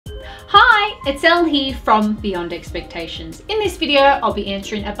it's Elle here from Beyond Expectations. In this video, I'll be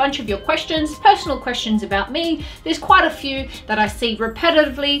answering a bunch of your questions, personal questions about me. There's quite a few that I see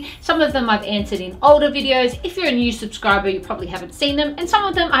repetitively. Some of them I've answered in older videos. If you're a new subscriber, you probably haven't seen them, and some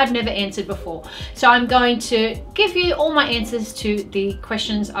of them I've never answered before. So I'm going to give you all my answers to the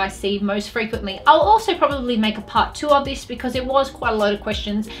questions I see most frequently. I'll also probably make a part 2 of this because it was quite a lot of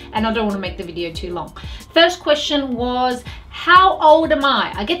questions and I don't want to make the video too long. First question was, how old am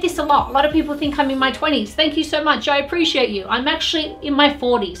I? I get this a lot. A lot of people think I'm in my 20s. Thank you so much. I appreciate you. I'm actually in my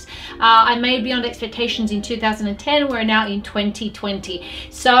 40s. I made Beyond Expectations in 2010. We're now in 2020.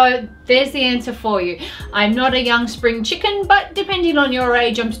 So there's the answer for you. I'm not a young spring chicken, but depending on your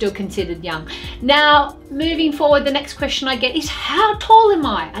age, I'm still considered young. Now, moving forward, the next question I get is, how tall am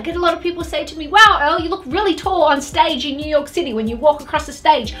I? I get a lot of people say to me, wow, Elle, you look really tall on stage in New York City. When you walk across the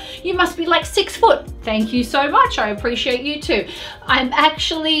stage, you must be like 6 foot. Thank you so much. I appreciate you too. I'm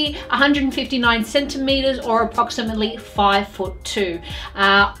actually 159 centimeters or approximately 5'2".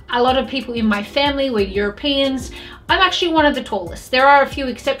 A lot of people in my family were Europeans. I'm actually one of the tallest. There are a few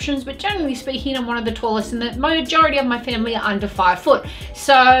exceptions, but generally speaking, I'm one of the tallest, and the majority of my family are under 5 foot.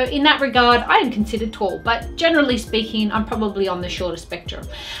 So in that regard, I am considered tall, but generally speaking, I'm probably on the shorter spectrum.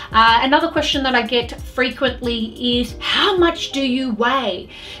 Another question that I get frequently is, how much do you weigh?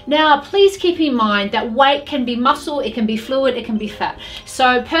 Now, please keep in mind that weight can be muscle, it can be fluid, it can be fat.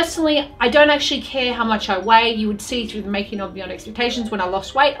 So personally, I don't actually care how much I weigh. You would see through the making of Beyond Expectations when I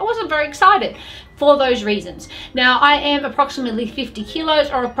lost weight, I wasn't very excited for those reasons. Now, I am approximately 50 kilos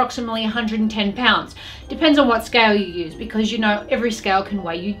or approximately 110 pounds. Depends on what scale you use, because you know every scale can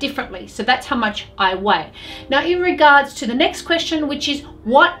weigh you differently. So that's how much I weigh. Now, in regards to the next question, which is,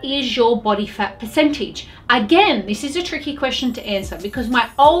 what is your body fat percentage? Again, this is a tricky question to answer because my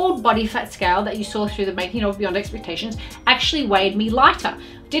old body fat scale that you saw through the making of Beyond Expectations actually weighed me lighter.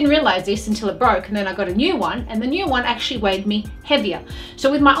 Didn't realize this until it broke, and then I got a new one, and the new one actually weighed me heavier.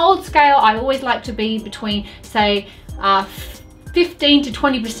 So with my old scale, I always like to be between, say, 15 to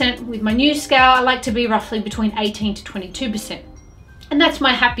 20%. With my new scale, I like to be roughly between 18 to 22%. And that's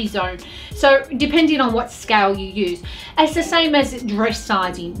my happy zone. So depending on what scale you use. It's the same as dress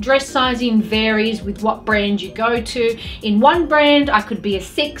sizing. Dress sizing varies with what brand you go to. In one brand, I could be a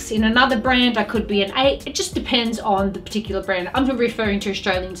 6. In another brand, I could be an 8. It just depends on the particular brand. I'm referring to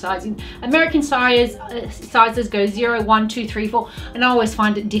Australian sizing. American sizes go 0, 1, 2, 3, 4. And I always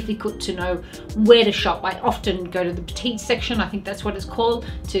find it difficult to know where to shop. I often go to the petite section, I think that's what it's called,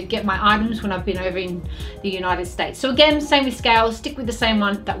 to get my items when I've been over in the United States. So again, same with scales, stick with the same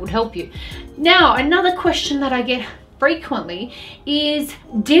one, that would help you. Now, another question that I get frequently is,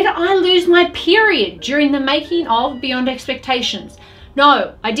 did I lose my period during the making of Beyond Expectations?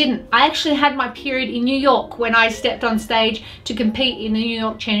 No, I didn't. I actually had my period in New York when I stepped on stage to compete in the New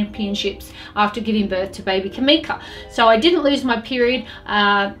York Championships after giving birth to baby Kamika. So I didn't lose my period.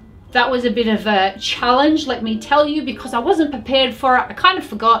 That was a bit of a challenge, let me tell you, because I wasn't prepared for it. I kind of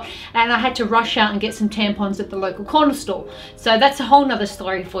forgot, and I had to rush out and get some tampons at the local corner store. So that's a whole nother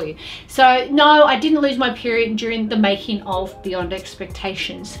story for you. So no, I didn't lose my period during the making of Beyond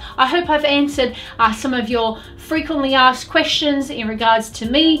Expectations. I hope I've answered some of your frequently asked questions in regards to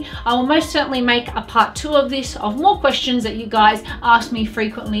me. I will most certainly make a part 2 of this, of more questions that you guys ask me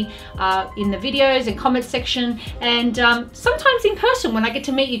frequently in the videos and comment section, and sometimes in person when I get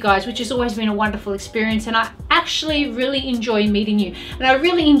to meet you guys, which has always been a wonderful experience. And I actually really enjoy meeting you, and I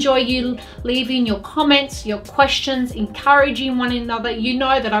really enjoy you leaving your comments, your questions, encouraging one another. You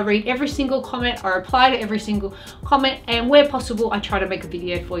know that I read every single comment, I reply to every single comment, and where possible I try to make a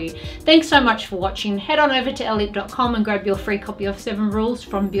video for you. Thanks so much for watching. Head on over to elliot.com and grab your free copy of 7 Rules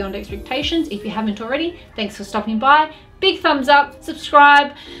from Beyond Expectations if you haven't already. Thanks for stopping by. Big thumbs up,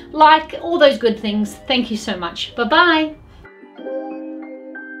 subscribe, like, all those good things. Thank you so much. Bye bye.